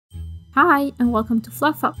Hi and welcome to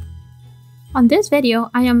Fluff Up. On this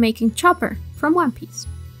video I am making Chopper from One Piece.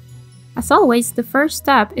 As always, the first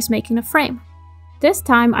step is making a frame. This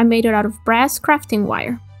time I made it out of brass crafting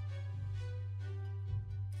wire.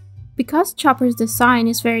 Because Chopper's design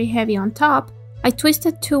is very heavy on top, I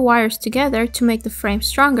twisted two wires together to make the frame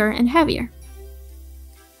stronger and heavier.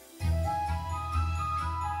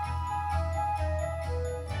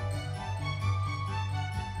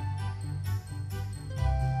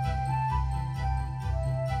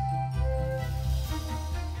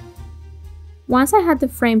 Once I had the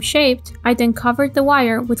frame shaped, I then covered the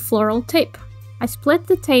wire with floral tape. I split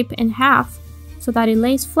the tape in half so that it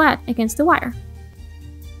lays flat against the wire.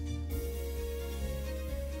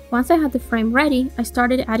 Once I had the frame ready, I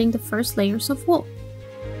started adding the first layers of wool.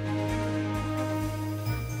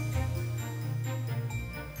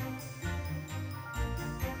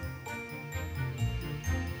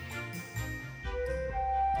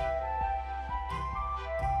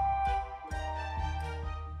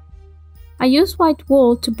 I use white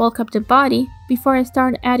wool to bulk up the body before I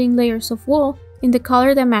start adding layers of wool in the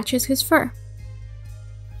color that matches his fur.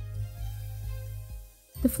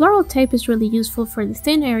 The floral tape is really useful for the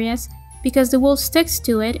thin areas because the wool sticks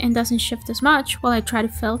to it and doesn't shift as much while I try to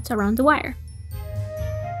felt around the wire.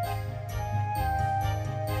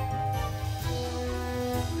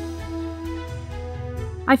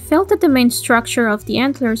 I felted the main structure of the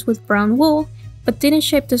antlers with brown wool, but didn't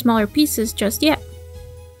shape the smaller pieces just yet.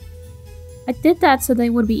 I did that so they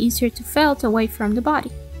would be easier to felt away from the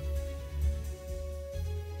body.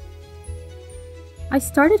 I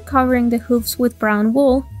started covering the hooves with brown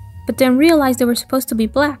wool, but then realized they were supposed to be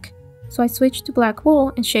black, so I switched to black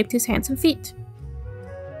wool and shaped his hands and feet.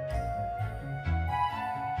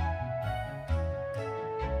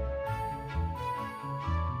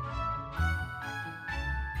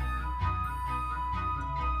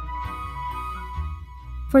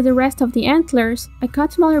 For the rest of the antlers, I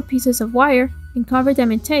cut smaller pieces of wire and covered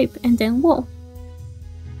them in tape and then wool.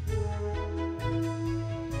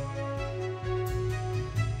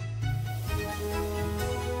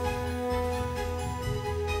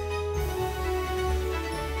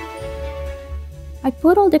 I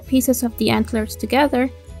put all the pieces of the antlers together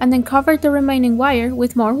and then covered the remaining wire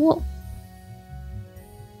with more wool.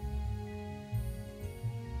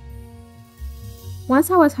 Once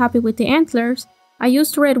I was happy with the antlers, I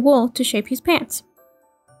used red wool to shape his pants.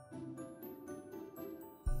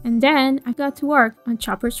 And then I got to work on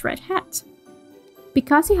Chopper's red hat.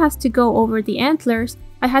 Because he has to go over the antlers,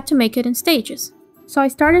 I had to make it in stages. So I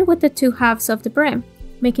started with the two halves of the brim,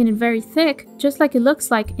 making it very thick, just like it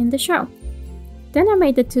looks like in the show. Then I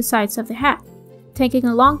made the two sides of the hat, taking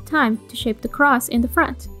a long time to shape the cross in the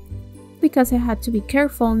front, because I had to be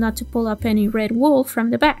careful not to pull up any red wool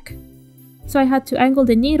from the back. So I had to angle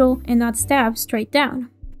the needle and not stab straight down.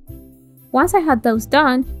 Once I had those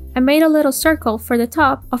done, I made a little circle for the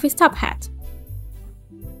top of his top hat.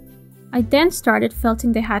 I then started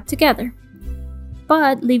felting the hat together,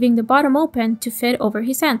 but leaving the bottom open to fit over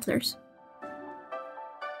his antlers.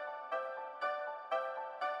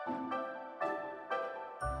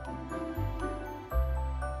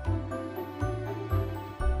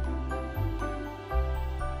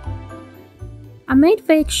 I made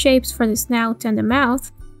fake shapes for the snout and the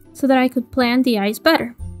mouth so that I could plan the eyes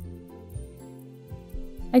better.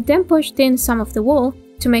 I then pushed in some of the wool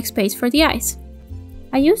to make space for the eyes.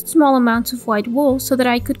 I used small amounts of white wool so that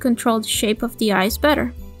I could control the shape of the eyes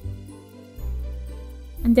better.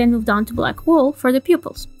 And then moved on to black wool for the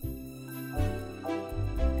pupils.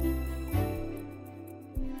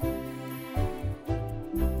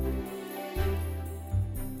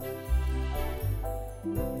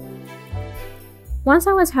 Once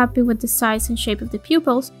I was happy with the size and shape of the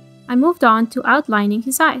pupils, I moved on to outlining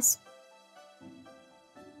his eyes.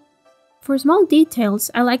 For small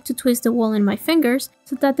details, I like to twist the wool in my fingers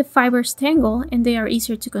so that the fibers tangle and they are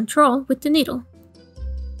easier to control with the needle.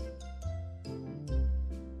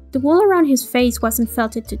 The wool around his face wasn't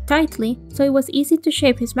felted too tightly, so it was easy to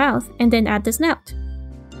shape his mouth and then add the snout.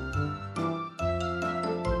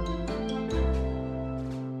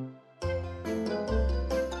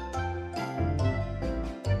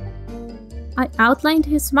 I outlined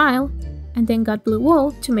his smile and then got blue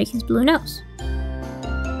wool to make his blue nose.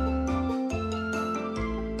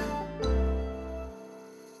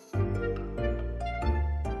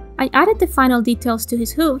 I added the final details to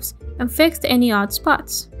his hooves and fixed any odd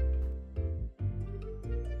spots.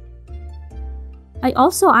 I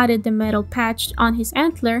also added the metal patch on his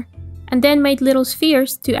antler and then made little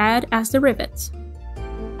spheres to add as the rivets.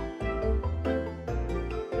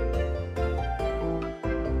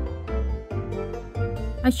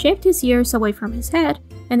 I shaved his ears away from his head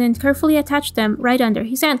and then carefully attached them right under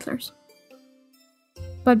his antlers.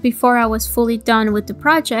 But before I was fully done with the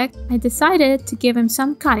project, I decided to give him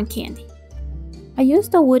some cotton candy. I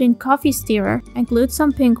used a wooden coffee stirrer and glued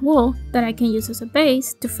some pink wool that I can use as a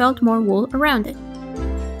base to felt more wool around it.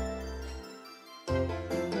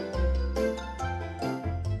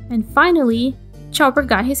 And finally, Chopper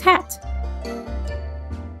got his hat.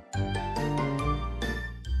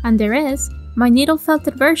 And there is my needle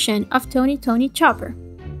felted version of Tony Chopper.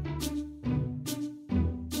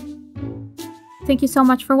 Thank you so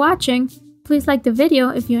much for watching. Please like the video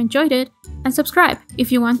if you enjoyed it and subscribe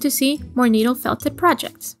if you want to see more needle felted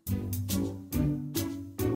projects.